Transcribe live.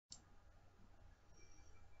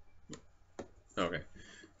Okay.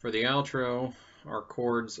 For the outro, our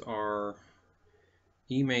chords are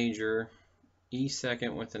E major, E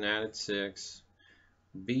second with an added 6,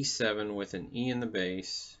 B7 with an E in the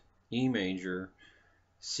bass, E major,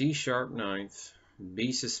 C sharp ninth,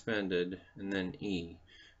 B suspended, and then E.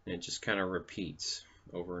 And it just kind of repeats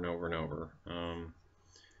over and over and over.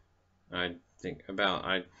 I think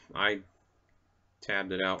I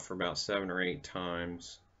tabbed it out for about 7 or 8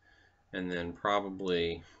 times, and then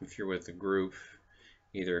probably if you're with a group,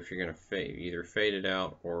 either if you're going to fade it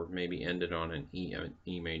out or maybe end it on an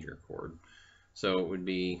E major chord. So it would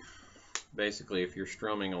be basically, if you're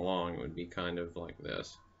strumming along, it would be kind of like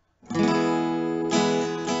this.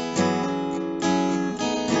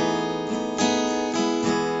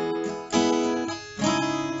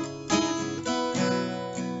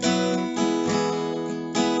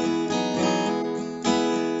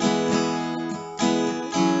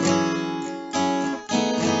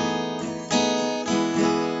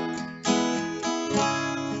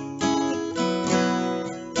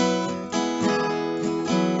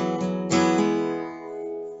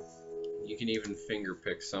 You can even finger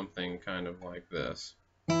pick something kind of like this.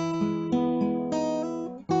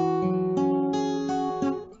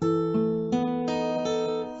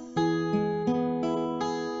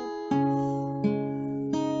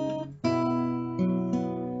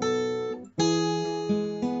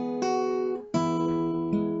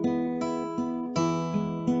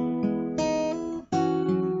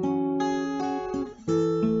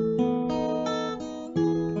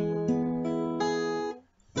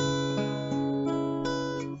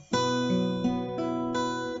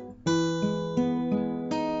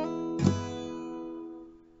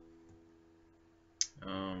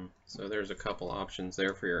 So there's a couple options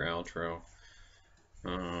there for your outro.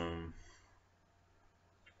 And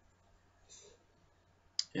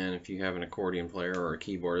if you have an accordion player or a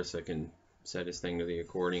keyboardist that can set his thing to the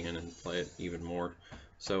accordion and play it even more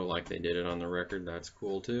so like they did it on the record, that's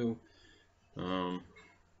cool too. But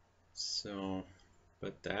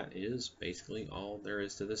that is basically all there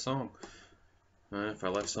is to this song. If I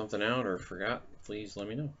left something out or forgot, please let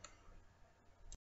me know.